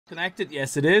Connected?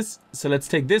 Yes, it is. So let's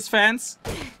take this fence.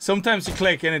 Sometimes you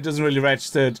click and it doesn't really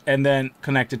register it, and then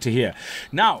connect it to here.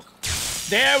 Now,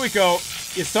 there we go.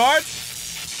 You start.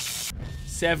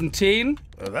 17.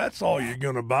 That's all you're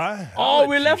gonna buy. Oh,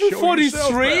 we're level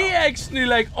 43 actually.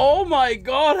 Like, oh my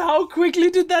god, how quickly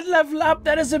did that level up?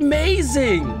 That is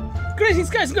amazing. Greetings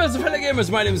guys and girls and fellow gamers,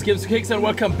 my name is Gibbs and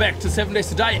welcome back to 7 Days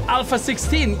to Die Alpha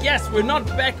 16. Yes, we're not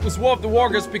back with War of the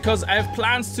Walkers because I have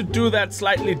plans to do that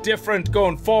slightly different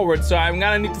going forward. So I'm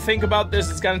gonna need to think about this.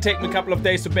 It's gonna take me a couple of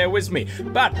days, so bear with me.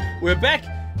 But we're back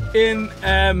in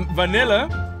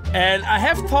Vanilla, and I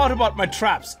have thought about my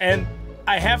traps, and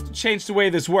I have to change the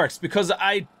way this works because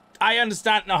I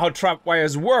understand now how trap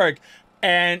wires work,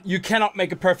 and you cannot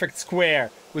make a perfect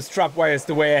square with trap wires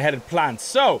the way I had it planned.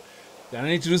 So I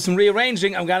need to do some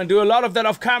rearranging. I'm gonna do a lot of that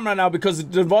off camera now because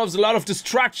it involves a lot of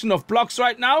destruction of blocks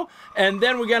right now. And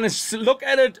then we're gonna look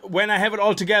at it when I have it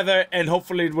all together, and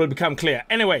hopefully it will become clear.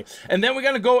 Anyway, and then we're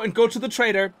gonna go to the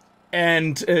trader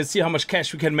and see how much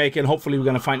cash we can make, and hopefully we're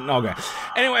gonna find an auger.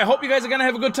 Anyway, I hope you guys are gonna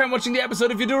have a good time watching the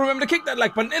episode. If you do, remember to kick that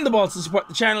like button in the balls to support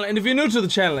the channel, and if you're new to the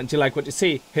channel and you like what you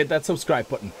see, hit that subscribe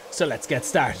button. So let's get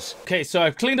started. Okay, so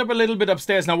I've cleaned up a little bit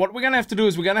upstairs. Now what we're gonna have to do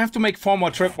is we're gonna have to make 4 more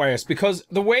tripwires, because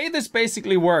the way this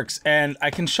basically works, and I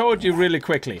can show it you really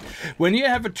quickly. When you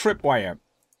have a tripwire,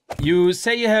 you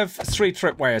say you have 3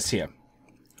 tripwires here,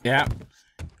 yeah?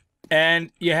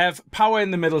 And you have power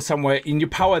in the middle somewhere, and you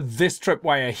power this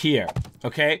tripwire here,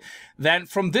 okay? Then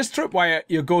from this tripwire,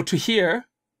 you go to here.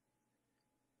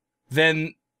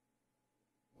 Then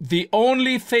the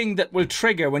only thing that will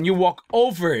trigger when you walk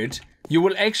over it, you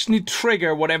will actually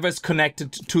trigger whatever is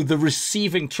connected to the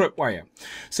receiving tripwire.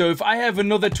 So if I have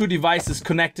another 2 devices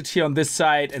connected here on this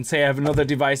side, and say I have another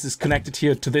devices connected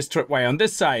here to this tripwire on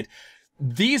this side,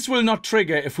 these will not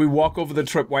trigger if we walk over the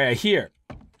tripwire here.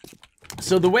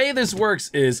 So the way this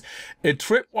works is a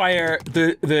tripwire,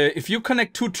 if you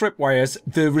connect 2 tripwires,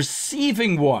 the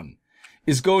receiving one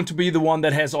is going to be the one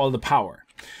that has all the power.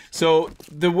 So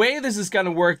the way this is going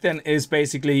to work then is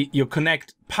basically you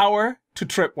connect power to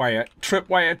tripwire,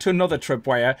 tripwire to another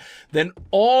tripwire, then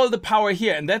all the power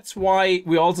here. And that's why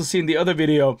we also see in the other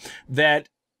video that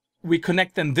we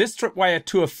connect then this tripwire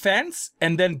to a fence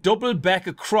and then double back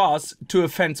across to a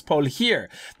fence pole here.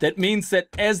 That means that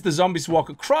as the zombies walk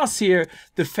across here,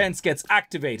 the fence gets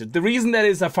activated. The reason that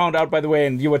is, I found out by the way,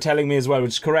 and you were telling me as well,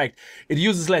 which is correct, it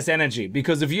uses less energy.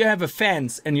 Because if you have a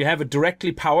fence and you have it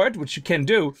directly powered, which you can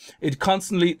do, it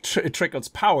constantly trickles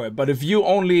power. But if you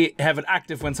only have it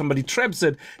active when somebody trips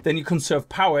it, then you conserve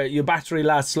power. Your battery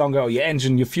lasts longer, or your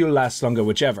engine, your fuel lasts longer,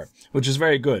 whichever, which is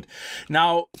very good.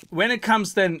 Now, when it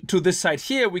comes then to this side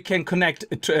here, we can connect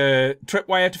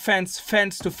tripwire to fence,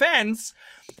 fence to fence,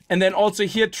 and then also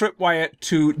here tripwire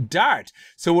to dart.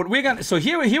 So what we're gonna, so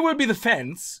here will be the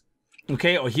fence,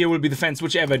 okay, or here will be the fence,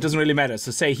 whichever, it doesn't really matter.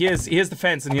 So say here's the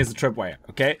fence and here's the tripwire,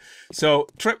 okay. So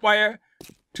tripwire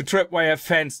to tripwire,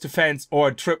 fence to fence,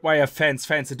 or tripwire, fence,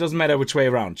 fence. It doesn't matter which way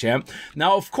around, yeah.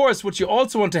 Now of course, what you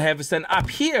also want to have is then up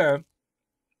here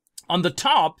on the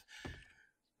top,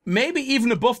 maybe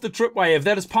even above the tripwire, if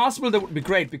that is possible, that would be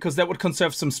great, because that would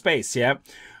conserve some space, yeah?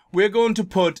 We're going to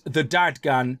put the dart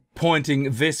gun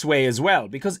pointing this way as well,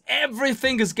 because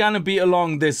everything is gonna be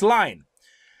along this line.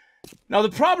 Now the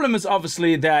problem is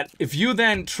obviously that if you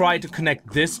then try to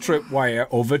connect this tripwire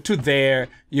over to there,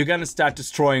 you're gonna start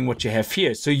destroying what you have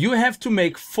here. So you have to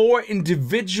make 4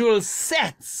 individual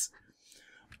sets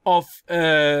of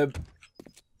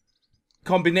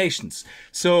combinations.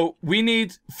 So we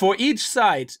need for each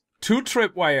side 2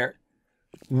 tripwire,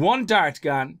 1 dart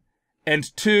gun,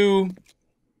 and 2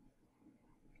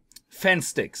 fence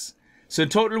sticks. So in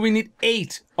total we need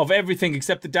 8 of everything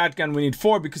except the dart gun. We need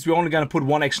 4 because we're only gonna put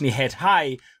 1 actually head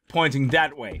high pointing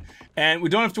that way. And we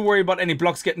don't have to worry about any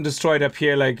blocks getting destroyed up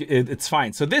here, like it's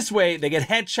fine. So this way they get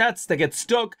headshots, they get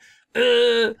stuck,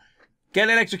 get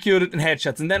electrocuted, and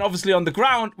headshots. And then obviously on the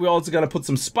ground we're also gonna put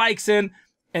some spikes in,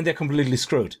 and they're completely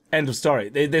screwed. End of story.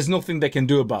 There's nothing they can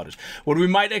do about it. What we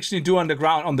might actually do on the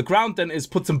ground then is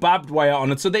put some barbed wire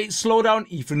on it, so they slow down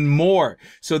even more.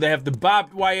 So they have the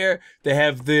barbed wire, they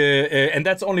have the, and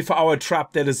that's only for our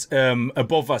trap that is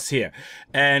above us here.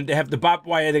 And they have the barbed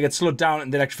wire, they get slowed down,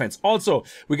 and the electric fence. Also,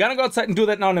 we're gonna go outside and do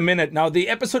that now in a minute. Now, the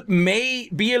episode may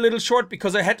be a little short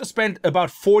because I had to spend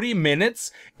about 40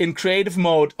 minutes in creative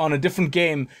mode on a different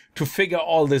game to figure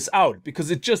all this out,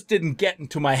 because it just didn't get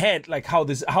into my head, like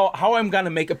how I'm gonna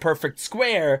make a perfect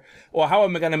square, or how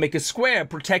am I gonna make a square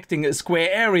protecting a square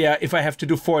area if I have to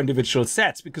do 4 individual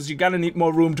sets, because you're gonna need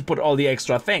more room to put all the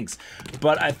extra things.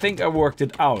 But I think I worked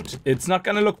it out. It's not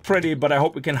gonna look pretty, but I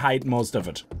hope we can hide most of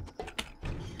it.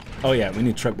 Oh yeah, we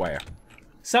need tripwire.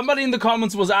 Somebody in the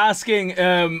comments was asking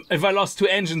if I lost 2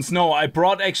 engines. No, I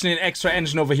brought actually an extra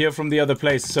engine over here from the other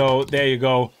place. So there you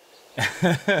go.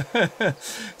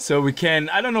 So we can,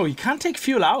 I don't know, you can't take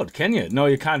fuel out, can you? No,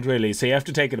 you can't really. So you have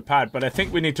to take it apart. But I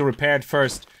think we need to repair it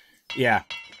first. Yeah.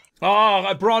 Oh,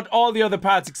 I brought all the other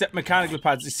parts except mechanical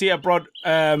parts. You see, I brought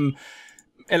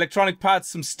electronic parts,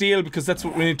 some steel, because that's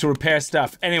what we need to repair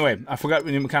stuff. Anyway, I forgot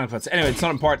we need mechanical parts. Anyway, it's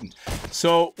not important.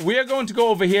 So we are going to go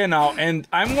over here now, and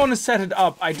I'm going to set it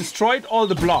up. I destroyed all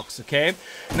the blocks, okay?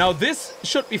 Now this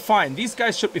should be fine. These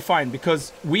guys should be fine,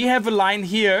 because we have a line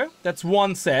here. That's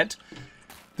one set.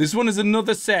 This one is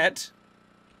another set.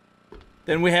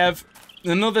 Then we have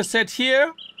another set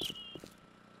here.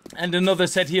 And another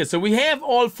set here. So we have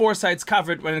all 4 sides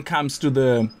covered when it comes to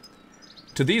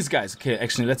these guys. Okay,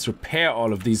 actually, let's repair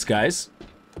all of these guys.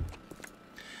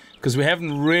 Because we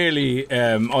haven't really...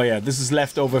 oh yeah, this is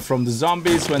left over from the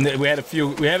zombies. When we had a few...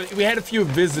 We had a few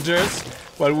visitors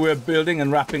while we were building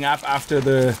and wrapping up after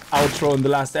the outro in the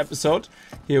last episode.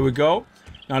 Here we go.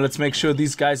 Now let's make sure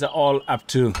these guys are all up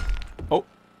to... Oh,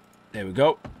 there we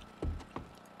go.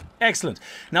 Excellent.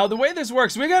 Now the way this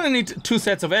works, we're gonna need 2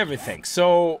 sets of everything.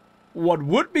 So what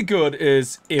would be good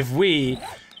is if we,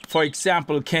 for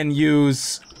example, can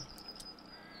use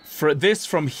for this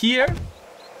from here.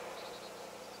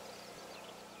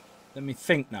 Let me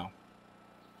think now.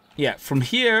 Yeah, from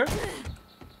here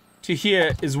to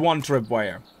here is 1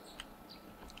 tripwire.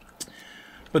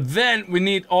 But then we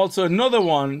need also another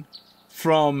one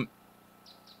from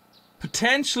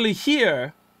potentially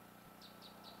here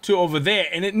to over there,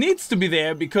 and it needs to be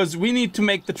there because we need to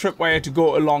make the tripwire to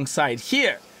go alongside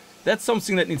here. That's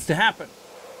something that needs to happen.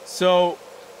 So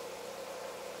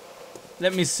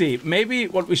let me see, maybe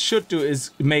what we should do is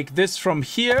make this from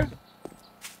here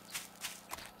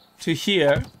to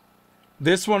here,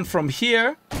 this one from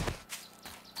here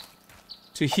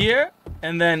to here,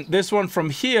 and then this one from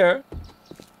here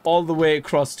all the way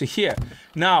across to here.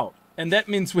 Now, and that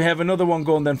means we have another one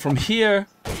going then from here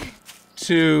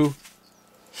to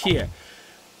here.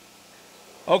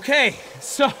 Okay,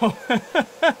 so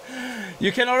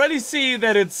you can already see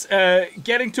that it's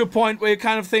getting to a point where you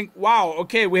kind of think, wow,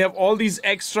 okay, we have all these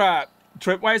extra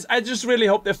tripwires. I just really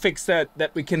hope they fix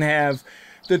that we can have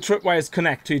the tripwires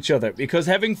connect to each other, because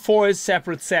having 4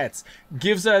 separate sets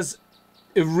gives us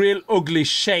a real ugly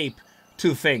shape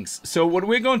to things. So what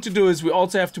we're going to do is we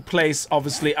also have to place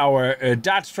obviously our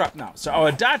dart trap now. So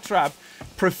our dart trap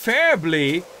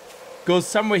preferably goes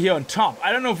somewhere here on top.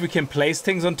 I don't know if we can place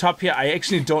things on top here. I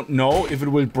actually don't know if it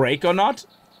will break or not.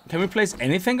 Can we place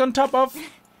anything on top of?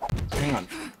 Hang on.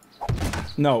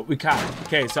 No, we can't.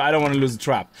 Okay, so I don't want to lose the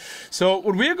trap. So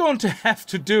what we're going to have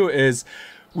to do is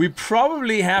we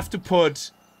probably have to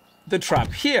put the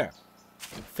trap here,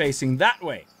 facing that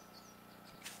way.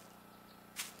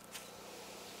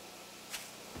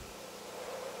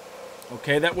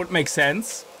 Okay, that would make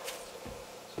sense.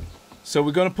 So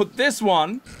we're going to put this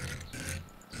one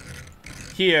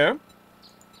here.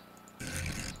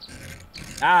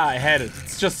 Ah, I had it.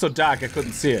 It's just so dark I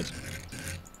couldn't see it.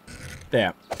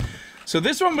 There. So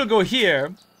this one will go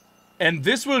here, and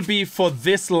this will be for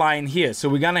this line here. So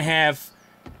we're gonna have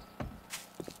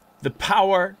the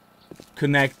power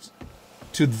connect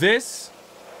to this.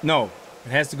 No,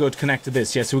 it has to go to connect to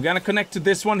this. Yes, so we're gonna connect to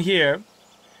this one here.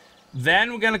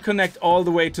 Then we're gonna connect all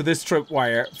the way to this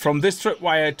tripwire. From this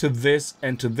tripwire to this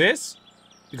and to this,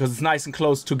 because it's nice and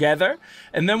close together.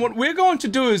 And then what we're going to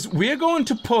do is we're going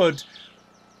to put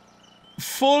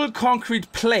full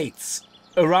concrete plates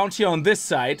around here on this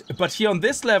side, but here on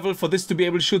this level, for this to be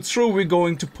able to shoot through, we're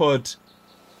going to put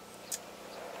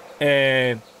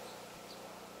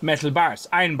metal bars,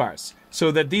 iron bars, so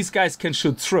that these guys can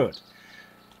shoot through it.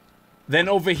 Then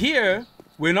over here,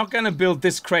 we're not going to build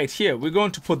this crate here. We're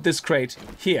going to put this crate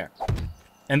here.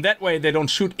 And that way they don't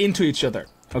shoot into each other.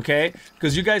 Okay,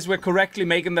 because you guys were correctly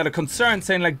making that a concern,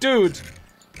 saying like, dude,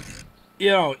 you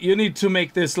know, you need to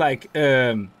make this like,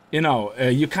 you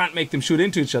can't make them shoot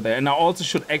into each other. And I also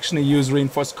should actually use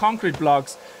reinforced concrete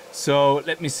blocks. So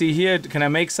let me see here. Can I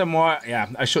make some more? Yeah,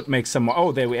 I should make some more.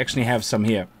 Oh, there we actually have some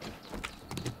here.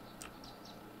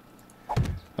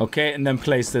 Okay, and then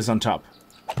place this on top.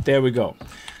 There we go.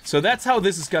 So that's how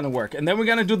this is going to work. And then we're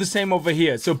going to do the same over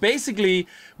here. So basically,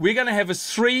 we're going to have a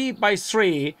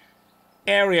 3x3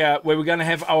 area where we're gonna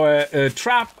have our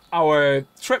trap, our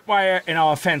tripwire, and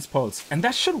our fence poles, and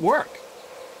that should work,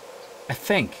 I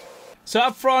think. So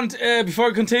up front, before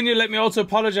we continue, let me also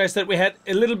apologize that we had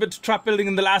a little bit of trap building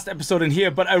in the last episode in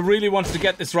here, but I really wanted to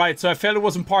get this right, so I felt it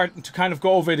was important to kind of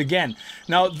go over it again.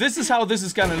 Now this is how this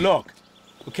is gonna look.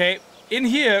 Okay, in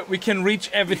here, we can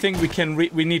reach everything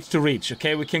we need to reach,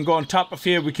 okay? We can go on top of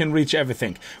here, we can reach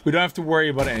everything. We don't have to worry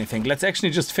about anything. Let's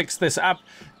actually just fix this up.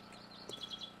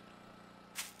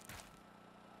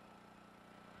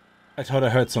 I thought I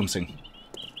heard something.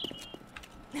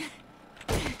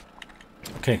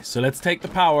 Okay, so let's take the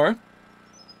power.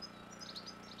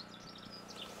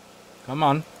 Come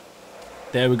on.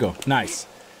 There we go. Nice.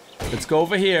 Let's go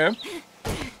over here.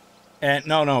 And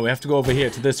no, we have to go over here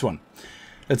to this one.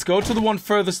 Let's go to the one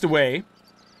furthest away.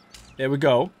 There we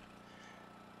go.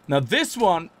 Now this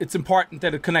one, it's important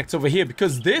that it connects over here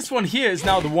because this one here is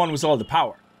now the one with all the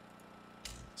power.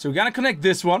 So we're gonna connect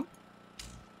this one.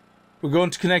 We're going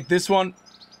to connect this one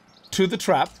to the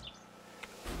trap.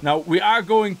 Now we are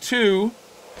going to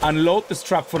unload this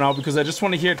trap for now because I just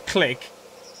want to hear it click.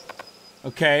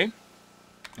 Okay.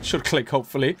 It should click,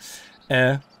 hopefully.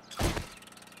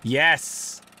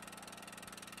 Yes.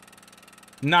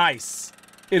 Nice.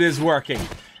 It is working.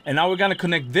 And now we're going to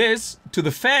connect this to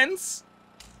the fence.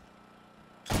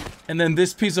 And then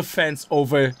this piece of fence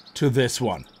over to this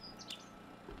one.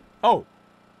 Oh.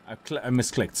 I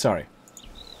misclicked. Sorry.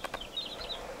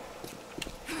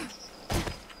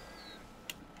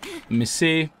 Let me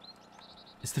see.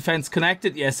 Is the fence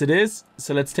connected? Yes, it is.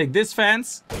 So let's take this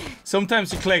fence.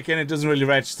 Sometimes you click and it doesn't really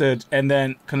register it, and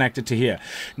then connect it to here.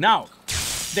 Now,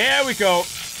 there we go.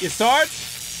 You saw it?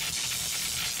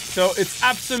 So it's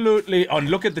absolutely... Oh,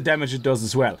 look at the damage it does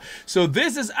as well. So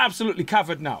this is absolutely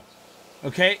covered now.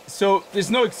 Okay, so there's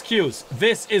no excuse.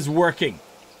 This is working.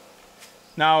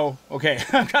 Now, okay,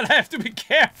 I'm gonna have to be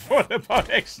careful about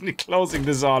actually closing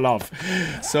this all off.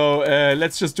 So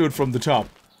let's just do it from the top.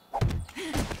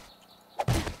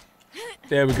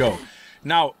 There we go.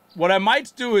 Now, what I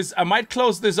might do is I might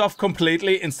close this off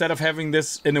completely instead of having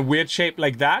this in a weird shape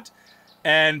like that.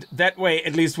 And that way,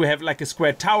 at least we have like a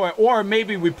square tower. Or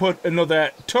maybe we put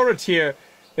another turret here,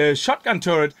 a shotgun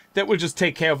turret, that will just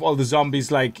take care of all the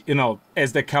zombies, like, you know,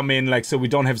 as they come in, like, so we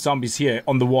don't have zombies here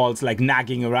on the walls, like,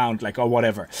 nagging around, like, or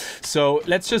whatever. So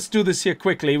let's just do this here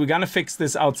quickly. We're gonna fix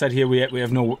this outside here. We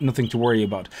have nothing to worry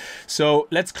about. So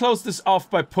let's close this off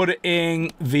by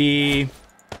putting the...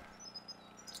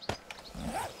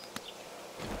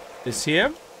 this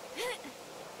here.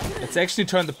 Let's actually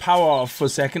turn the power off for a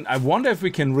second. I wonder if we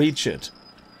can reach it.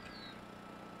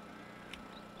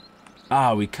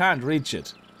 Ah, we can't reach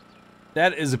it.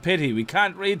 That is a pity. We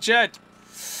can't reach it.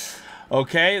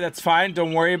 Okay, that's fine.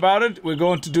 Don't worry about it. We're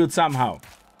going to do it somehow.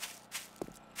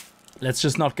 Let's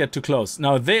just not get too close.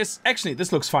 Now this, actually,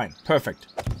 this looks fine. Perfect.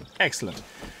 Excellent.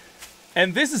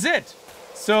 And this is it.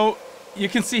 So you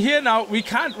can see here now, we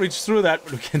can't reach through that,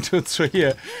 but we can do it through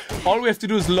here. All we have to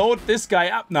do is load this guy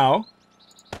up now.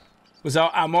 With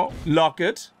our ammo, lock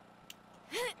it.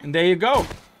 And there you go.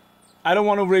 I don't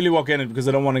want to really walk in it because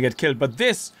I don't want to get killed. But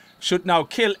this should now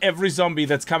kill every zombie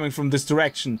that's coming from this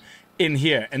direction in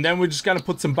here. And then we're just going to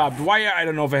put some barbed wire. I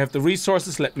don't know if I have the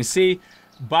resources. Let me see.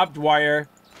 Barbed wire.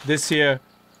 This here.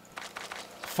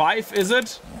 5, is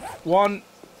it? 1,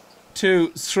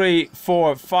 2, 3,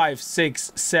 4, 5,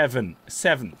 6, 7.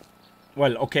 7.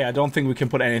 Well, okay, I don't think we can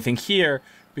put anything here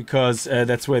because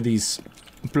that's where these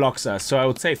blocks are. So I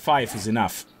would say 5 is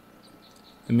enough.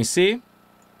 Let me see.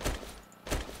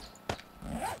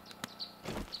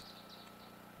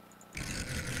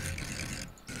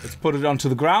 Let's put it onto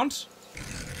the ground.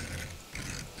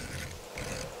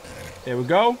 There we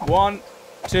go. 1,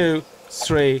 2,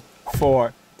 3,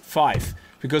 4, 5.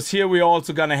 Because here we're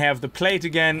also gonna have the plate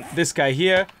again. This guy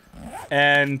here.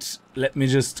 And let me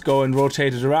just go and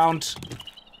rotate it around.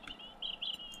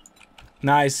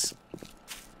 Nice.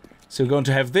 So we're going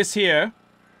to have this here.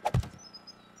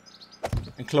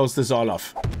 And close this all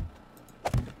off.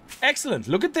 Excellent.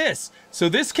 Look at this. So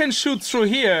this can shoot through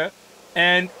here.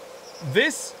 And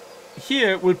this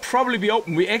here will probably be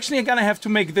open. We actually are gonna have to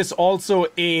make this also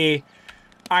a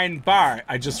iron bar,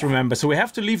 I just remember. So we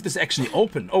have to leave this actually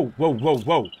open. Oh, whoa, whoa,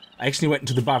 whoa. I actually went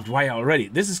into the barbed wire already.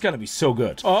 This is gonna be so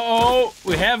good. Uh-oh,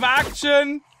 we have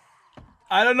action.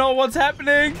 I don't know what's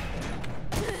happening.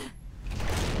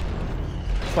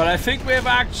 But I think we have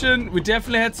action. We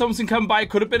definitely had something come by.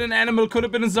 Could have been an animal, could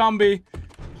have been a zombie.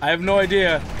 I have no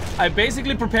idea. I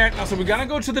basically prepared now. So we're gonna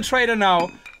go to the trader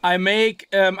now. I'm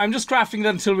just crafting that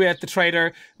until we're at the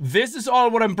trader. This is all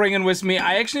what I'm bringing with me.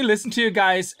 I actually listened to you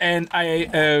guys and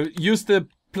I used the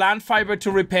plant fiber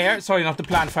to repair. Sorry, not the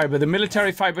plant fiber, the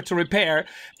military fiber to repair.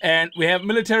 And we have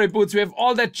military boots. We have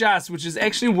all that jazz, which is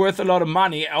actually worth a lot of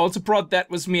money. I also brought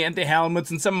that with me and the helmets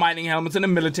and some mining helmets and a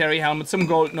military helmet, some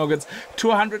gold nuggets,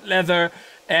 200 leather.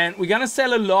 And we're gonna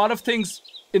sell a lot of things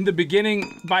in the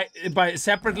beginning by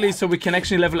separately so we can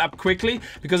actually level up quickly,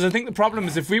 because I think the problem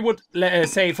is if we would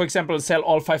say, for example, sell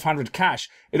all 500 cash,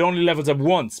 it only levels up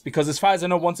once, because as far as I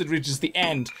know, once it reaches the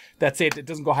end, that's it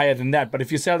doesn't go higher than that. But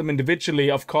if you sell them individually,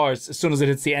 of course, as soon as it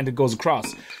hits the end, it goes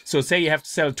across. So say you have to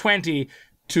sell 20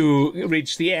 to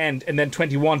reach the end and then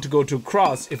 21 to go to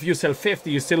cross. If you sell 50,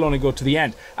 you still only go to the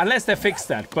end, unless they fix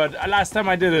that. But last time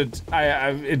I did it,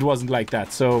 it wasn't like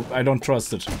that, so I don't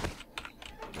trust it.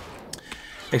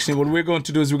 Actually, what we're going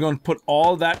to do is we're going to put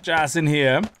all that jazz in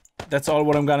here. That's all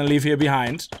what I'm going to leave here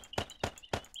behind.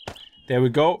 There we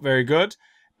go. Very good.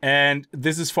 And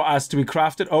this is for us to be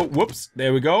crafted. Oh, whoops.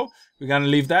 There we go. We're going to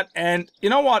leave that. And you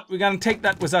know what? We're going to take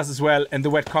that with us as well. And the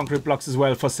wet concrete blocks as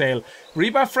well for sale.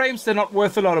 Rebar frames, they're not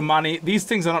worth a lot of money. These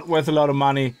things are not worth a lot of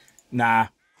money. Nah.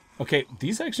 Okay,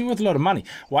 these are actually worth a lot of money.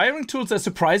 Wiring tools are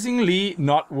surprisingly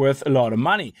not worth a lot of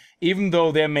money, even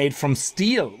though they're made from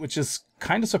steel, which is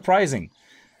kind of surprising.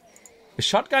 A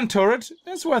shotgun turret,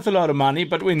 that's worth a lot of money,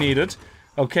 but we need it.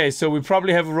 Okay, so we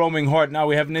probably have a roaming horde. Now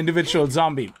we have an individual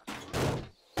zombie.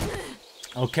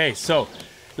 Okay, so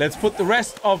let's put the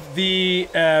rest of the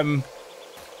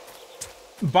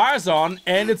bars on,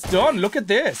 and it's done. Look at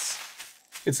this.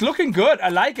 It's looking good. I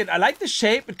like it. I like the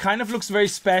shape. It kind of looks very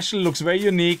special, looks very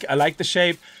unique. I like the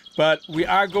shape, but we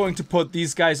are going to put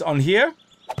these guys on here.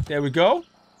 There we go.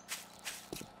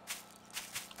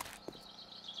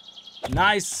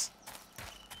 Nice.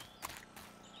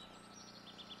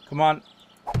 Come on.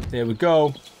 There we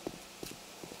go.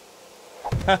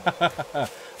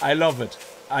 I love it.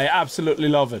 I absolutely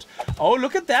love it. Oh,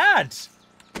 look at that.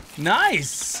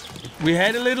 Nice. We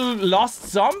had a little lost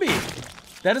zombie.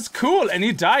 That is cool. And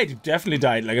he died. He definitely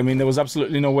died. Like, I mean, there was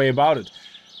absolutely no way about it.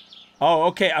 Oh,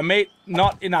 okay. I made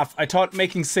not enough. I thought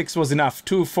making 6 was enough.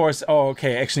 2, 4. Oh,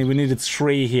 okay. Actually, we needed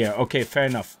 3 here. Okay, fair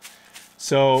enough.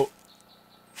 So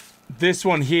this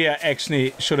one here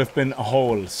actually should have been a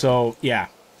hole. So, yeah.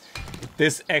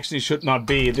 This actually should not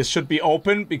be. This should be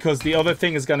open because the other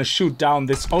thing is going to shoot down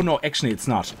this. Oh, no, actually, it's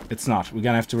not. It's not. We're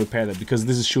going to have to repair that because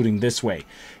this is shooting this way.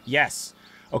 Yes.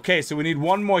 Okay, so we need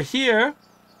 1 more here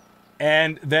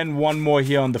and then 1 more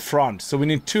here on the front. So we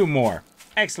need 2 more.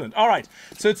 Excellent. All right.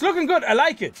 So it's looking good. I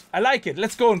like it. I like it.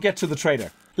 Let's go and get to the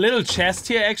trader. Little chest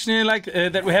here, actually, like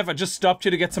that we have. I just stopped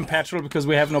here to get some petrol because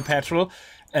we have no petrol.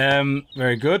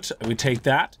 Very good. We take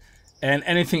that. And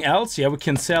anything else? Yeah, we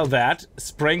can sell that.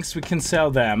 Springs, we can sell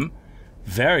them.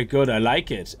 Very good, I like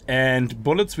it. And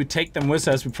bullets, we take them with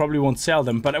us. We probably won't sell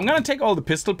them. But I'm going to take all the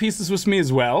pistol pieces with me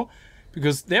as well.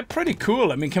 Because they're pretty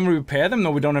cool. I mean, can we repair them? No,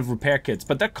 we don't have repair kits.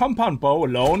 But that compound bow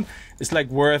alone is like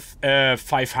worth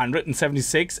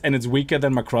 576. And it's weaker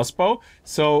than my crossbow.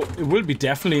 So it will be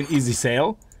definitely an easy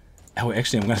sale. Oh,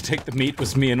 actually, I'm going to take the meat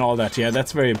with me and all that. Yeah,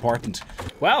 that's very important.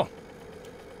 Well,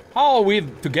 how are we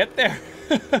to get there?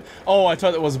 Oh, I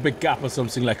thought it was a big gap or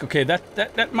something. Like, okay,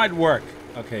 that might work.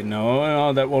 Okay,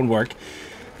 no, that won't work.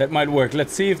 That might work.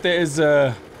 Let's see if there is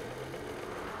a...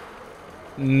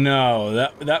 No,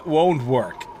 that won't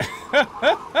work.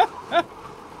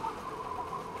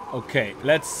 Okay,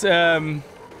 let's... Oh,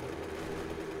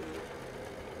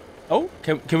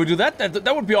 can we do that?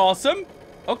 That would be awesome.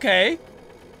 Okay.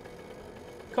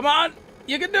 Come on,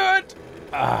 you can do it.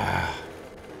 Ah.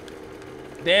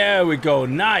 There we go,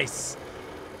 nice.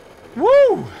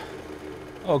 Woo!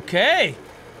 Okay.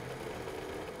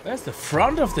 Where's the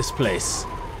front of this place?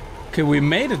 Okay, we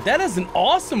made it. That is an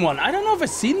awesome one. I don't know if I've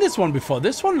seen this one before.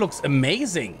 This one looks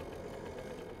amazing.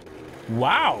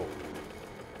 Wow.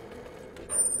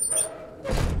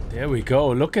 There we go.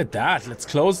 Look at that. Let's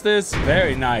close this.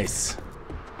 Very nice.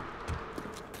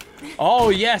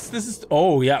 Oh, yes. This is...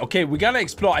 Oh, yeah. Okay, we gotta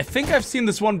explore. I think I've seen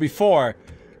this one before.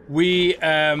 We,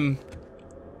 Oh,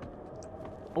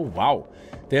 wow.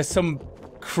 There's some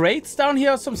crates down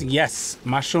here or something. Yes.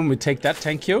 Mushroom. We take that.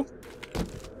 Thank you.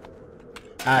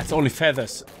 Ah, it's only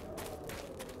feathers.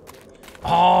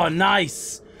 Oh,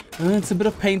 nice. It's a bit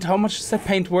of paint. How much is that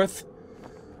paint worth?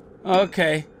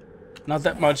 Okay. Not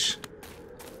that much.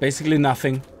 Basically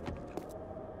nothing.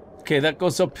 Okay, that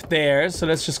goes up there. So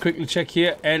let's just quickly check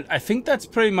here. And I think that's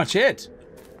pretty much it.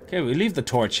 Okay, we leave the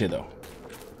torch here, though.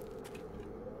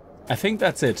 I think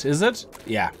that's it. Is it?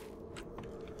 Yeah.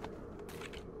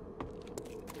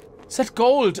 Is that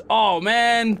gold? Oh,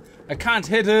 man. I can't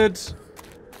hit it.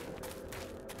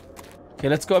 Okay,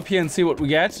 let's go up here and see what we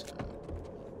get.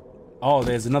 Oh,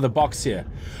 there's another box here.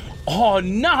 Oh,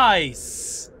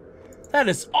 nice! That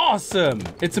is awesome!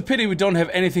 It's a pity we don't have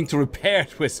anything to repair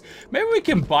it with. Maybe we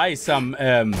can buy some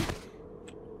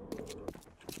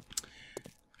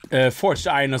forged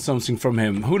iron or something from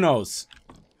him. Who knows?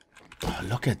 Oh,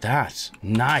 look at that.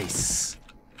 Nice.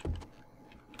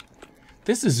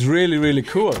 This is really, really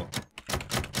cool.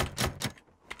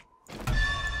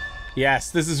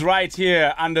 Yes, this is right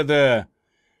here under the...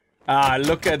 Ah,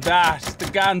 look at that.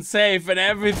 The gun safe and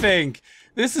everything.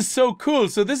 This is so cool.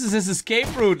 So this is his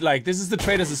escape route. Like, this is the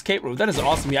trader's escape route. That is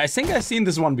awesome. Yeah, I think I've seen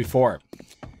this one before.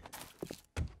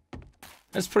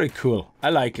 That's pretty cool. I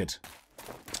like it.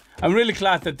 I'm really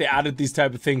glad that they added these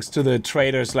type of things to the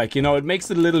traders. Like, you know, it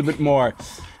makes it a little bit more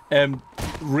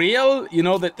real. You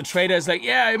know, that the trader is like,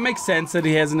 yeah, it makes sense that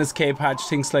he has an escape hatch,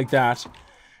 things like that.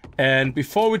 And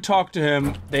before we talk to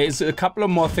him, there's a couple of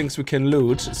more things we can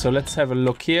loot. So let's have a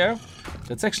look here.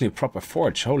 That's actually a proper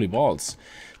forge. Holy balls.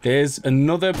 There's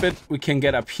another bit we can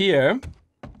get up here.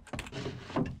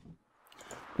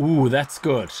 Ooh, that's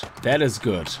good. That is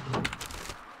good.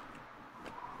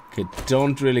 Okay,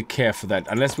 don't really care for that.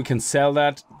 Unless we can sell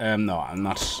that. No, I'm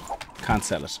not. Can't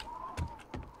sell it.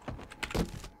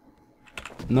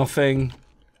 Nothing.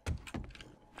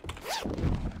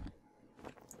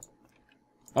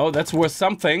 Oh, that's worth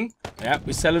something. Yeah,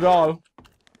 we sell it all.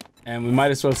 And we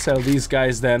might as well sell these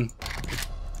guys then.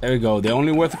 There we go. They're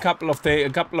only worth a couple of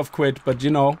quid, but you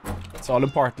know, it's all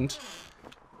important.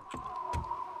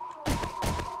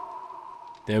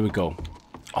 There we go.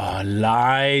 Oh,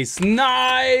 nice.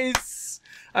 Nice!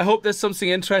 I hope there's something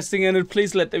interesting in it.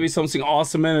 Please let there be something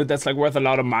awesome in it that's like worth a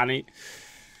lot of money.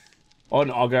 Oh,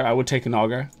 an auger. I would take an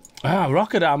auger. Ah,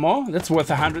 rocket ammo. That's worth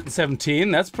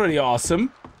 117. That's pretty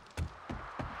awesome.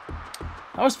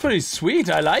 That was pretty sweet.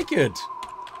 I like it.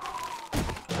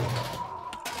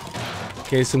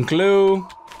 Okay, some glue.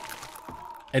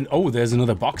 And oh, there's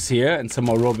another box here and some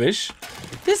more rubbish.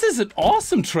 This is an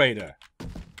awesome trader.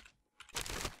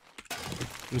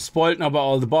 I'm spoiled now by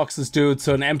all the boxes, dude.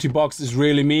 So an empty box is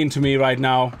really mean to me right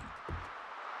now.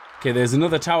 Okay, there's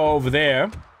another tower over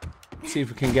there. Let's see if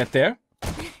we can get there.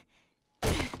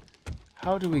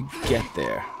 How do we get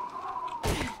there?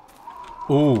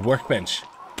 Oh, workbench.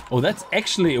 Oh, that's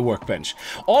actually a workbench.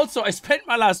 Also, I spent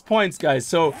my last points, guys.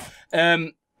 So,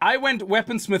 I went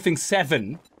weaponsmithing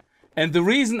 7. And the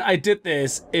reason I did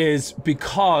this is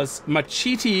because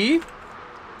Machete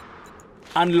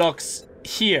unlocks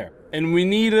here. And we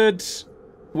needed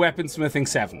weaponsmithing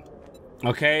 7.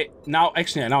 Okay, now,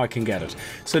 actually, now I can get it.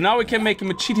 So now we can make a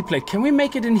machete plate. Can we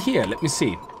make it in here? Let me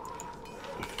see.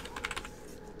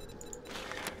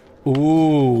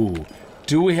 Ooh.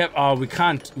 Do we have... Oh, we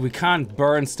can't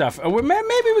burn stuff. Oh,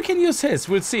 maybe we can use his.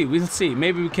 We'll see. We'll see.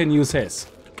 Maybe we can use his.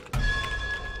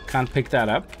 Can't pick that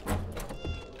up.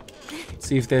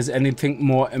 See if there's anything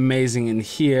more amazing in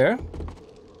here.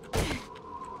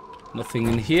 Nothing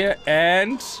in here.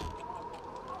 And...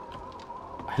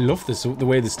 I love this, the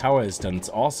way this tower is done. It's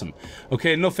awesome.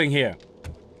 Okay, nothing here.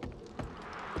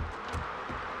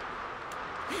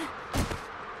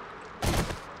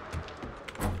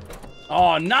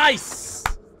 Oh, nice!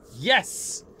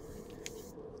 Yes!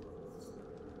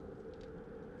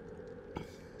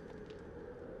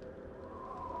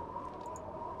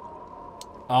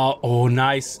 Oh,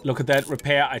 nice. Look at that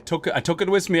repair. I took it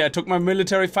with me. I took my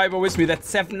military fiber with me. That's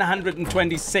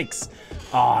 726.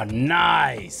 Oh,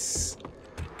 nice.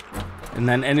 And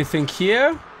then anything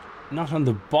here? Not on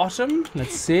the bottom.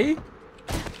 Let's see.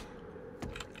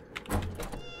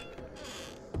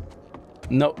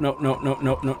 No.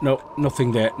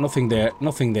 Nothing there. Nothing there.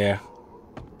 Nothing there.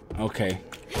 Okay.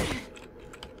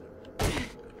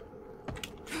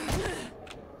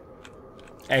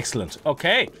 Excellent.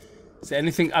 Okay. Is there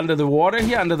anything under the water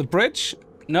here? Under the bridge?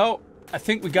 No. I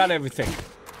think we got everything.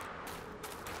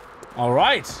 All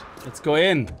right. Let's go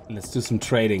in. Let's do some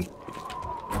trading.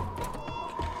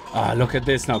 Ah, look at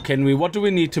this now. Can we... What do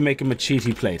we need to make a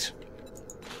machete plate?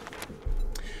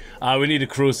 We need a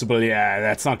crucible. Yeah,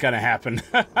 that's not gonna happen.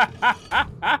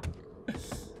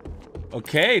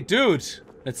 Okay, dude.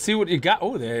 Let's see what you got.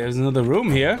 Oh, there's another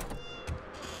room here.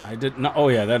 I did not... Oh,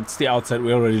 yeah, that's the outside.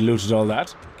 We already looted all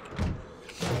that.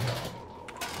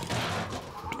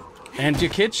 And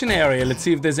your kitchen area. Let's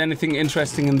see if there's anything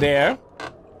interesting in there.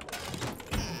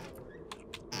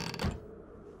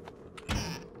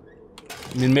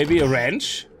 I mean, maybe a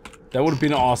wrench. That would have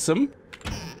been awesome.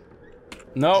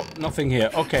 No, nothing here.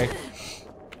 Okay.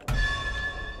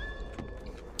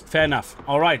 Fair enough.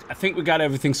 All right. I think we got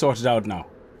everything sorted out now.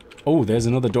 Oh, there's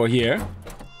another door here.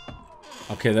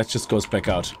 Okay, that just goes back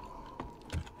out.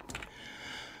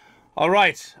 All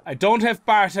right. I don't have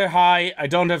barter high. I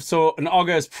don't have... So an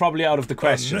auger is probably out of the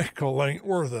question. A nickel ain't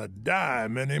worth a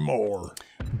dime anymore.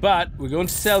 But we're going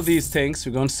to sell these things.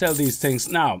 We're going to sell these things.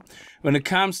 Now, when it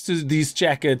comes to these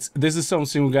jackets, this is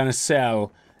something we're going to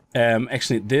sell.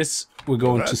 Actually, this we're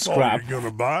going to scrap. That's all you're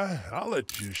going to buy? I'll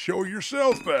let you show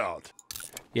yourself out.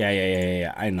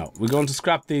 Yeah, I know. We're going to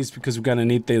scrap these because we're going to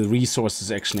need the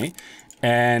resources, actually.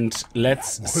 And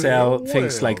let's sell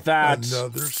things like that.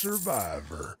 Another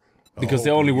survivor. Because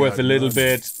they're only worth a little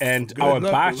bit. And our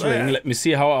bartering, let me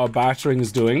see how our bartering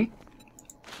is doing.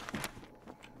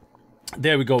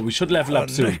 There we go. We should level up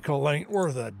soon. A nickel ain't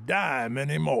worth a dime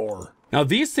anymore. Now,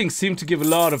 these things seem to give a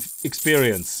lot of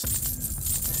experience.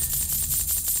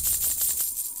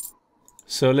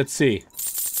 So, let's see.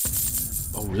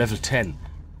 Oh, level 10.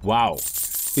 Wow.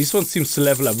 These ones seem to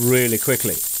level up really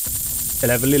quickly.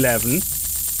 Level 11.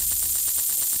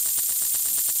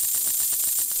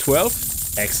 12.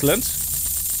 Excellent.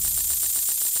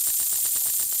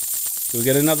 Do we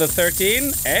get another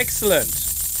 13? Excellent.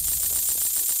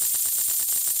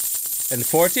 And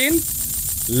 14?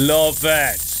 Love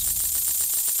it.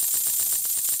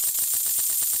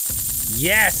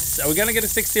 Yes! Are we gonna get a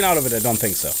 16 out of it? I don't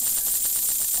think so.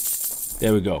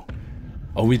 There we go.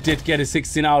 Oh, we did get a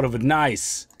 16 out of it.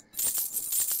 Nice.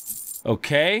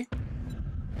 Okay.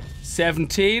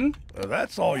 17.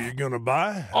 That's all you're gonna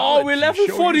buy. Oh, we're level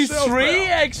 43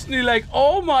 actually. Like,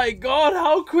 oh my god,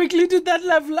 how quickly did that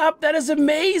level up? That is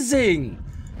amazing.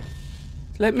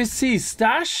 Let me see.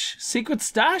 Stash? Secret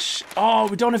stash? Oh,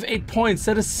 we don't have 8 points.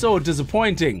 That is so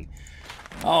disappointing.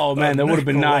 Oh man, that would have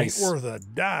been nice. Ain't worth a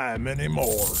dime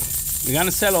anymore. We're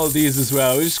gonna sell all these as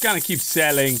well. We're just gonna keep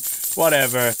selling.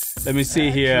 Whatever. Let me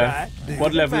see here. Right.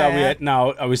 What level are we at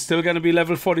now? Are we still gonna be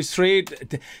level 43?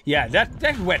 Yeah,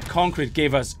 that wet concrete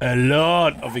gave us a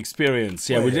lot of experience.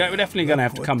 Yeah, we're definitely gonna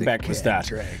have to come back with that.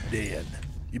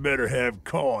 You better have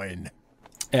coin.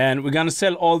 And we're gonna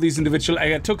sell all these individual.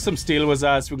 I took some steel with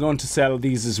us. We're going to sell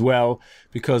these as well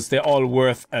because they're all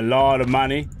worth a lot of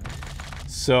money.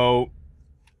 So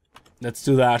let's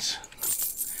do that.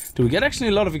 Do we get actually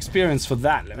a lot of experience for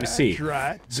that? Let me see.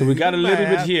 Right. So we got a little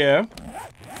bit here.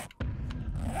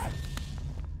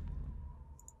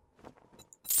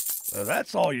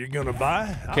 That's all you're gonna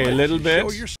buy. Okay, a little bit.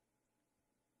 Show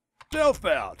yourself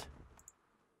out.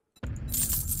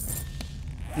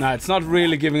 No, it's not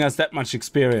really giving us that much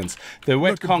experience. The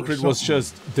wet concrete was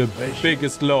just the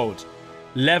biggest load.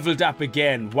 Leveled up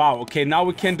again. Wow, okay, now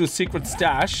we can do secret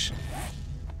stash.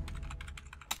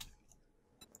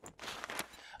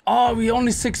 Oh, we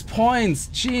only 6 points.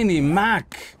 Genie,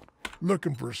 Mac.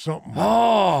 Looking for something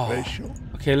special.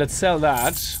 Okay, let's sell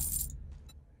that.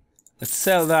 Let's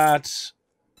sell that.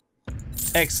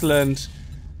 Excellent.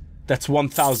 That's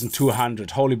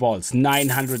 1,200. Holy balls.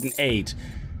 908.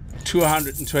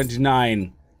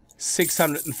 229.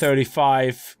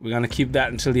 635. We're gonna keep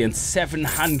that until the end.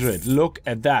 700. Look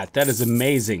at that. That is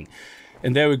amazing.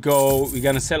 And there we go. We're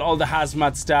gonna sell all the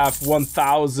hazmat stuff.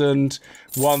 1,000,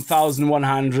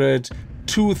 1,100,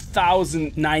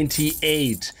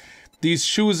 2,098. These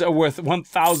shoes are worth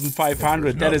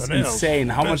 1,500. That is insane.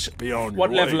 How much?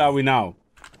 What level are we now?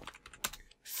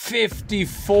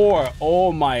 54.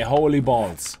 Oh my holy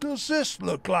balls. Does this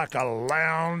look like a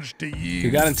lounge to you?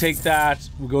 We're gonna take that.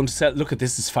 We're going to sell. Look at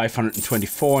this. Is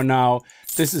 524 now.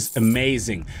 This is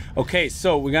amazing. Okay,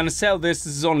 so we're gonna sell this.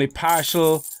 This is only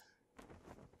partial.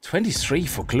 23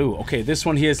 for glue. Okay, this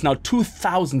one here is now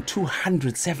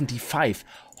 2,275.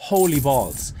 Holy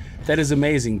balls. That is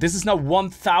amazing. This is now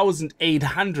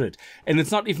 1,800. And it's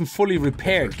not even fully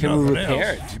repaired. Can we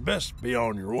repair it? You best be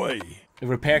on your way. A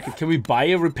repair kit. Can we buy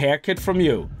a repair kit from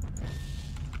you?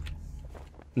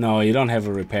 No, you don't have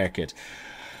a repair kit.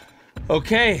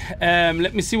 Okay,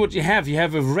 let me see what you have. You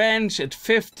have a wrench at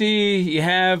 50. You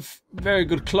have very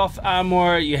good cloth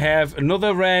armor. You have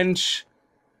another wrench.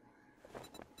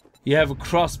 You have a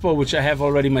crossbow, which I have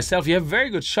already myself. You have a very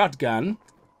good shotgun.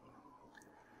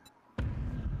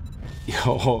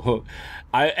 Yo,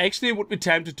 I actually would be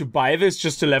tempted to buy this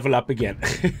just to level up again.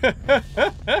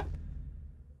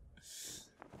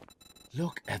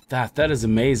 Look at that. That is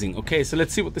amazing. Okay, so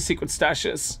let's see what the secret stash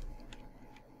is.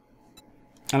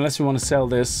 Unless we want to sell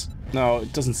this. No,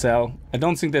 it doesn't sell. I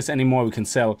don't think there's any more we can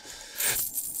sell.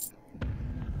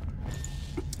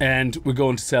 And we're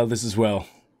going to sell this as well.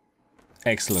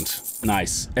 Excellent.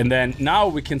 Nice. And then now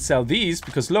we can sell these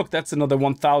because look, that's another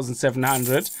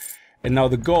 1,700. And now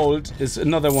the gold is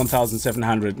another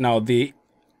 1,700. Now the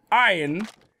iron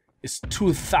is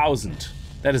 2,000.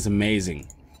 That is amazing.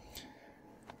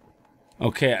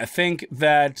 Okay, I think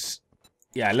that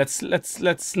yeah, let's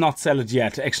not sell it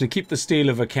yet. Actually, keep the steel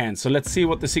if I can. So let's see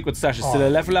what the secret stash is. Did I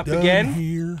level up again?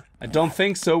 Here? I don't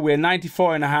think so. We're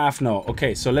 94.5 now.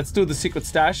 Okay, so let's do the secret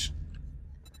stash.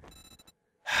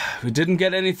 We didn't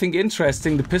get anything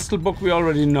interesting. The pistol book we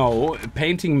already know.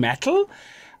 Painting metal?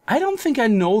 I don't think I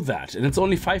know that. And it's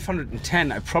only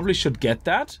 510. I probably should get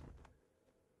that.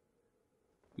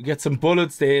 We get some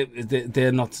bullets.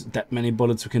 They're not that many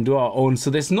bullets. We can do our own. So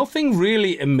there's nothing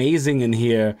really amazing in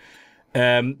here.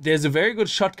 There's a very good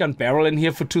shotgun barrel in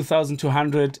here for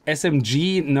 2,200.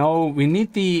 SMG, no. We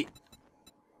need the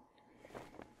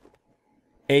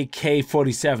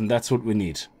AK-47. That's what we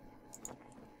need.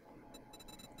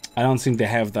 I don't think they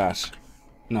have that.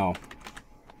 No.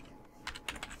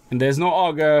 And there's no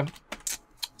auger.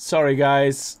 Sorry,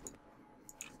 guys.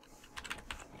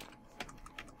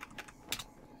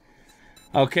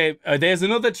 Okay, there's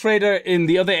another trader in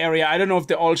the other area. I don't know if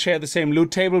they all share the same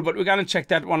loot table, but we're gonna check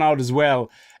that one out as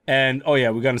well. And, oh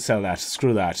yeah, we're gonna sell that.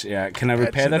 Screw that. Yeah, can I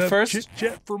repair that first?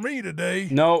 Chit-chat for me today.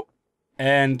 No.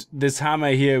 And this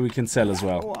hammer here we can sell as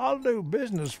well. Well, I'll do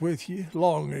business with you,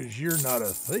 long as you're not a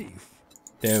thief.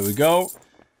 There we go.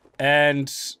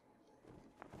 And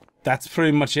that's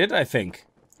pretty much it, I think.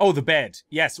 Oh, the bed.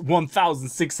 Yes,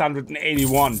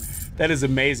 1,681. That is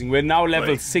amazing. We're now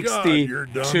level 62.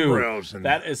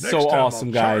 That is so awesome,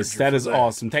 guys. That is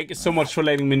awesome. Thank you so much for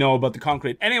letting me know about the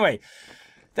concrete. Anyway,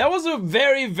 that was a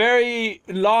very, very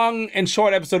long and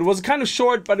short episode. It was kind of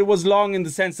short, but it was long in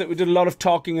the sense that we did a lot of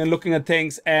talking and looking at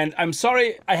things. And I'm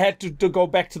sorry I had to go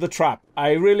back to the trap.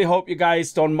 I really hope you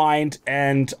guys don't mind,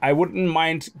 and I wouldn't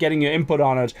mind getting your input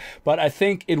on it. But I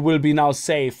think it will be now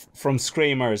safe from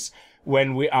screamers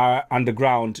when we are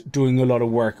underground doing a lot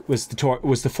of work with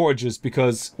the forges,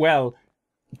 because, well,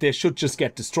 they should just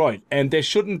get destroyed, and they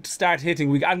shouldn't start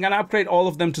hitting. I'm gonna upgrade all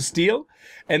of them to steel,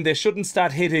 and they shouldn't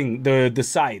start hitting the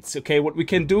sides. Okay, what we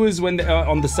can do is when they're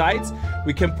on the sides,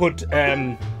 we can put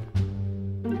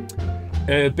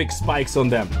big spikes on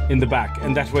them in the back,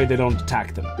 and that way they don't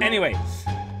attack them. Anyway,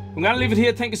 I'm gonna leave it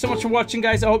here. Thank you so much for watching,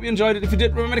 guys. I hope you enjoyed it. If you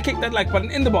did, remember to kick that like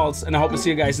button in the balls, and I hope to see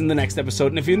you guys in the next episode.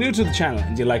 And if you're new to the channel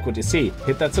and you like what you see,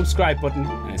 hit that subscribe button,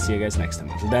 and I'll see you guys next time.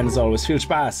 Until then, as always, Viel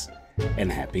Spaß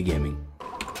and happy gaming.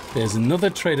 There's another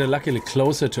trader luckily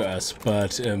closer to us,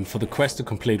 but for the quest to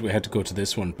complete, we had to go to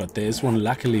this one. But there is one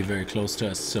luckily very close to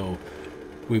us, so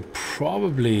we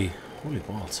probably... Holy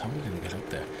balls, how are we gonna get up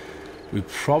there? We're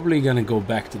probably gonna go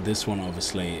back to this one,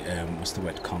 obviously, was the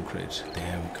wet concrete.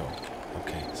 There we go.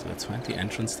 Okay, so let's find the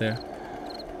entrance there.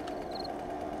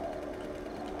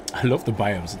 I love the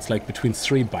biomes. It's like between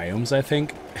 3 biomes, I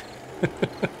think.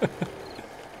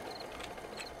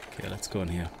 Okay, let's go in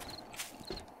here.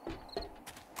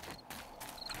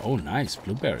 Oh, nice.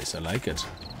 Blueberries. I like it.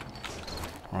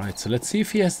 Alright, so let's see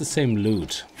if he has the same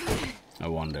loot. I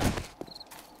wonder.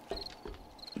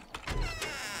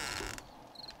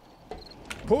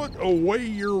 Put away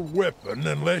your weapon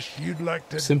unless you'd like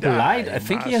to Simple die, light. I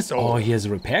think he has... Oh, he has a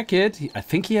repair kit. I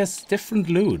think he has different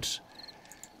loot.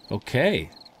 Okay.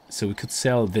 So we could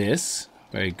sell this.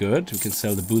 Very good. We can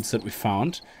sell the boots that we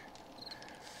found.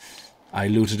 I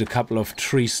looted a couple of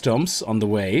tree stumps on the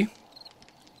way.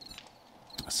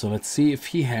 So let's see if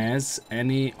he has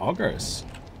any augers.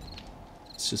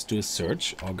 Let's just do a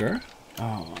search. Auger.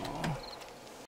 Oh.